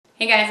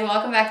Hey guys,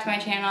 welcome back to my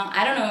channel.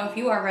 I don't know if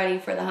you are ready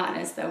for the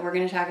hotness that we're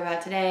going to talk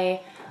about today.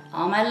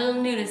 All my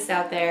little nudists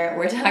out there,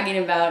 we're talking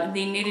about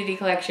the Nudity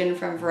collection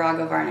from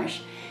Virago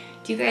Varnish.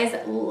 Do you guys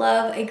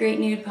love a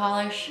great nude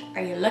polish?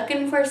 Are you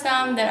looking for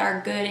some that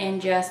are good in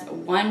just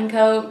one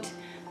coat?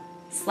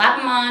 Slap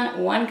them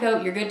on, one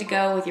coat, you're good to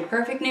go with your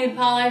perfect nude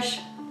polish.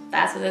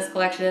 That's what this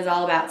collection is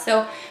all about.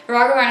 So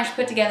Virago Varnish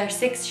put together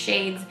 6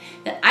 shades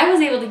that I was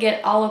able to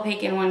get all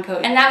opaque in one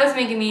coat, and that was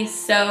making me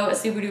so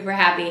super duper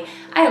happy.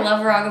 I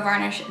love Virago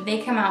Varnish.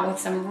 They come out with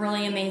some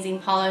really amazing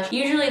polish.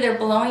 Usually they're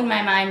blowing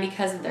my mind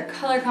because of their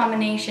color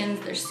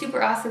combinations, their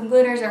super awesome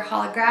glitters or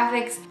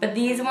holographics, but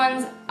these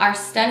ones are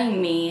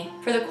stunning me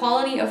for the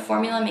quality of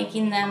formula,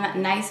 making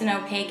them nice and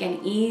opaque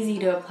and easy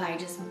to apply,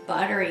 just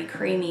buttery,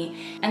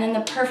 creamy, and then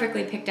the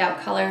perfectly picked out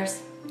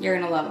colors. You're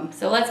gonna love them.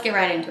 So let's get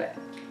right into it.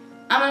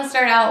 I'm going to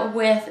start out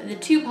with the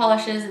 2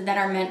 polishes that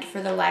are meant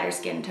for the lighter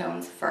skin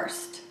tones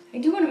first. I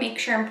do want to make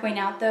sure and point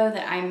out though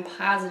that I'm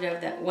positive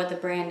that what the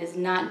brand is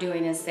not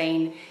doing is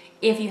saying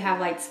if you have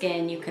light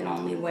skin you can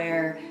only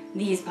wear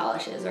these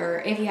polishes,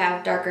 or if you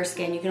have darker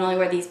skin you can only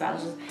wear these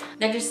polishes.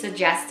 They're just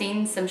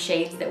suggesting some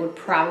shades that would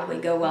probably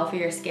go well for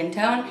your skin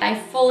tone. I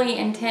fully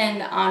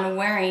intend on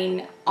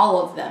wearing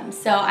all of them,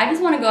 so I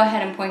just want to go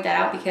ahead and point that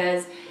out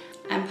because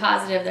I'm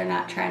positive they're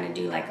not trying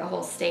to do like a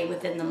whole stay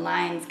within the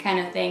lines kind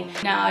of thing.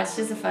 No, it's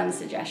just a fun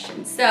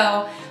suggestion.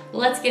 So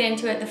let's get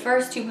into it. The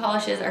first 2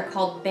 polishes are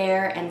called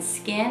Bare and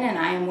Skin, and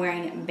I am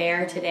wearing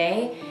Bare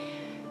today.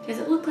 Does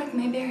it look like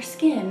my bare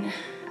skin?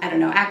 I don't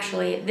know.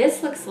 Actually,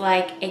 this looks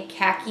like a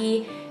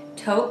khaki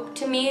taupe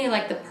to me,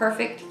 like the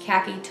perfect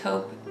khaki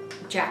taupe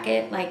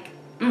jacket. Like,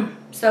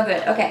 so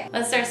good. Okay,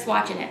 let's start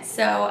swatching it.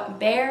 So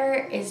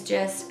Bare is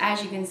just,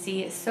 as you can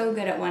see, so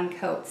good at one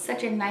coat.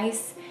 Such a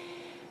nice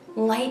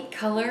light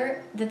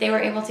color that they were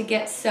able to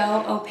get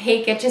so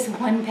opaque at just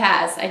one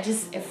pass.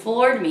 It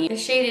floored me. The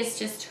shade is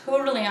just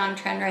totally on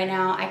trend right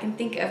now. I can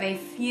think of a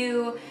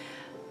few,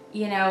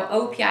 you know,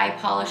 OPI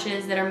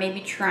polishes that are maybe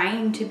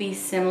trying to be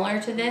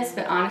similar to this,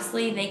 but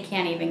honestly, they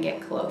can't even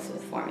get close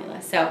with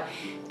formula. So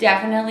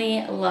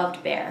definitely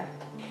loved Bare.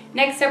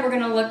 Next up, we're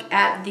gonna look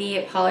at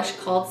the polish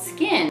called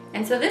Skin.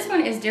 And so this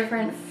one is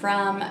different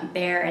from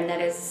Bare in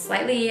that it's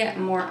slightly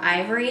more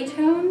ivory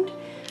toned.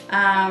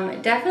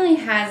 It definitely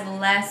has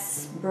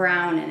less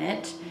brown in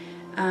it.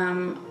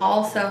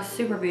 Also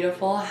super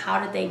beautiful. How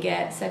did they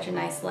get such a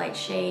nice light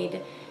shade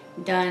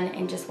done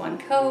in just one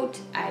coat?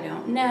 I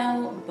don't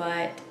know,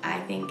 but I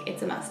think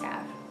it's a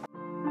must-have.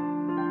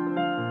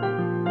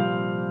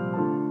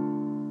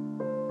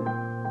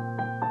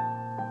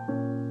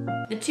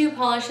 The 2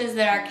 polishes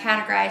that are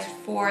categorized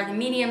for the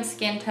medium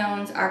skin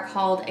tones are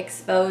called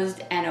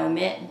Exposed and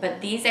Omit,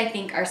 but these I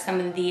think are some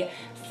of the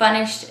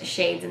funnest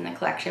shades in the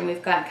collection.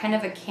 We've got kind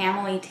of a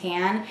camel-y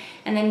tan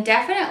and then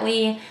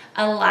definitely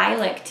a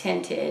lilac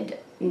tinted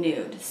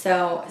nude.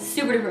 So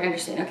super duper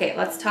interesting. Okay,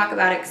 let's talk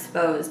about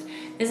Exposed.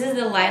 This is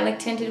the lilac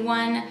tinted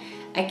one.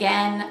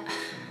 Again,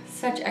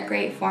 such a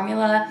great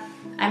formula.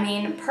 I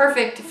mean,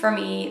 perfect for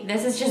me.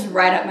 This is just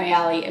right up my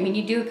alley. I mean,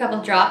 you do a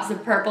couple drops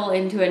of purple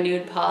into a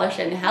nude polish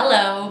and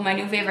hello, my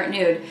new favorite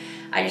nude.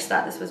 I just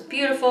thought this was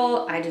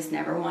beautiful. I just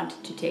never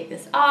wanted to take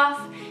this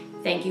off.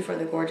 Thank you for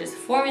the gorgeous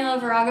formula,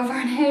 Virago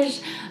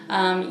Varnish.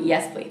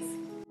 Yes, please.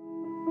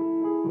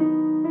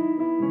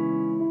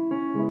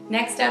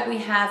 Next up we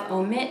have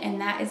Omit, and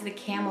that is the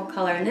camel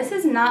color. And this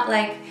is not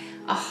like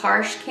a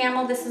harsh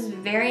camel. This is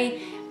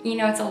very, you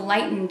know, it's a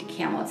lightened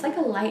camel. It's like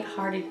a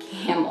light-hearted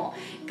camel.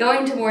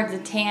 Going towards a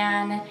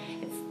tan.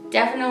 It's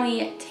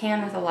definitely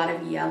tan with a lot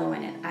of yellow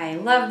in it. I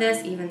love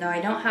this, even though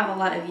I don't have a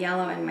lot of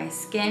yellow in my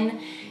skin,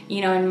 you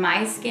know, in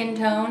my skin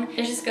tone.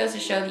 It just goes to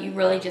show that you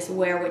really just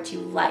wear what you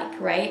like,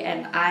 right?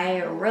 And I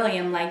really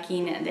am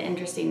liking the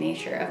interesting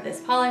nature of this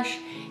polish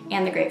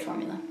and the great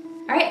formula.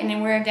 All right, and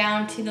then we're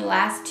down to the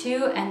last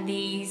 2, and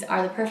these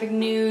are the perfect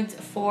nudes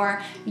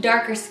for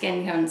darker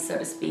skin tones, so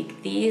to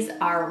speak. These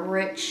are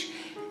rich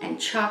and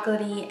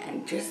chocolatey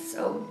and just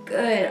so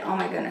good. Oh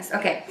my goodness.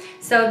 Okay,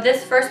 so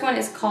this first one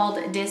is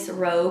called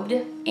Disrobed,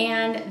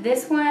 and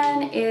this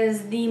one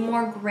is the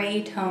more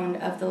gray toned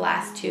of the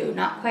last 2.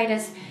 Not quite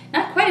as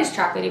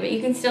chocolatey, but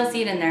you can still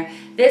see it in there.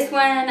 This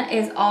one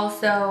is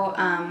also,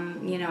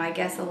 you know, I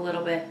guess a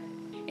little bit,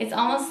 it's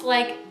almost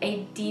like a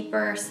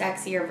deeper,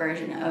 sexier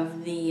version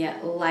of the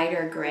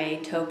lighter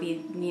gray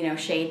taupey, you know,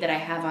 shade that I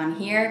have on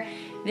here.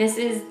 This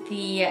is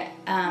the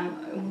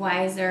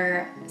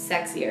wiser,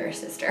 sexier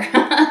sister.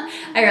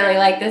 I really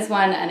like this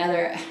one.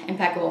 Another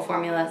impeccable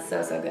formula.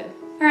 So, so good.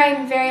 All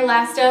right, very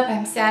last up,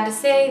 I'm sad to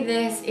say,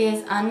 this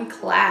is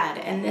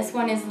Unclad. And this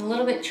one is a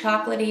little bit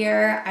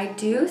chocolatier. I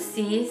do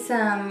see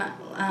some,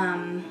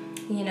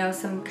 you know,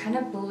 some kind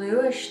of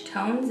bluish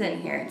tones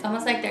in here. It's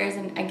almost like there's,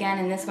 again,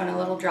 in this one, a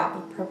little drop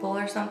of purple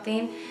or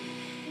something.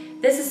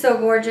 This is so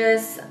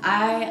gorgeous.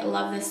 I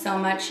love this so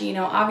much. You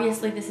know,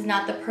 obviously this is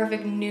not the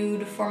perfect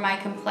nude for my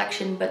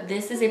complexion, but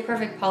this is a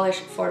perfect polish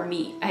for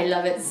me. I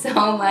love it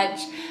so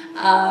much.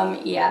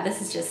 Yeah,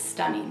 this is just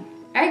stunning.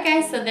 Alright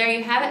guys, so there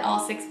you have it, all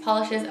 6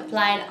 polishes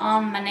applied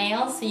on my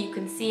nails so you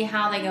can see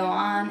how they go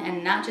on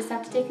and not just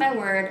have to take my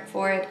word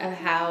for it of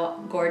how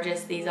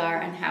gorgeous these are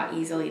and how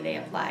easily they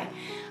apply.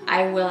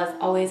 I will, as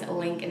always,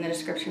 link in the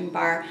description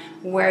bar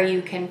where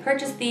you can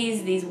purchase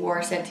these. These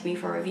were sent to me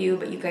for review,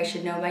 but you guys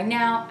should know by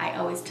now, I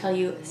always tell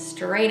you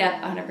straight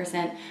up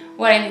 100%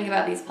 what I think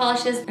about these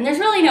polishes. And there's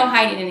really no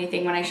hiding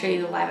anything when I show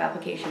you the live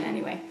application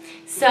anyway.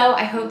 So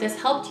I hope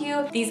this helped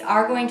you. These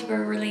are going to be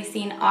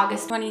releasing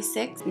August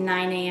 26th,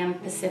 9 a.m.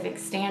 Pacific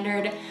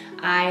Standard.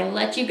 I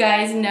let you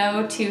guys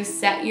know to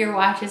set your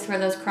watches for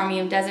those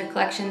Chromium Desert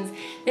collections.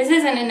 This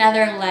isn't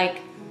another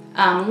like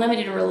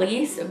limited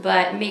release,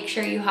 but make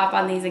sure you hop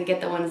on these and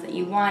get the ones that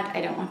you want. I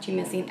don't want you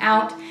missing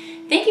out.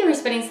 Thank you for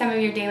spending some of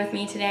your day with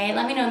me today.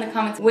 Let me know in the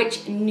comments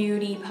which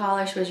nudie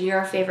polish was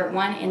your favorite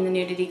one in the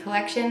Nudity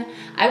collection.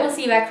 I will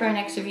see you back for my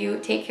next review.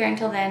 Take care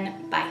until then.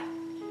 Bye.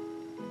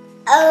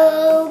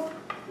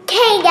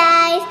 Okay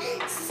guys,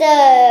 so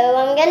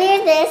I'm gonna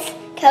use this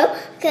coat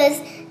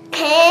because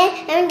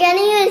I'm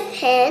gonna use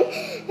 10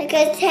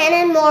 because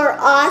 10 is more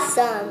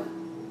awesome.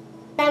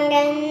 I'm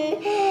doing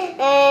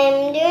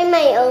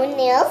my own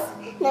nails,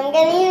 and I'm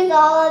gonna use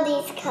all of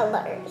these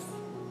colors.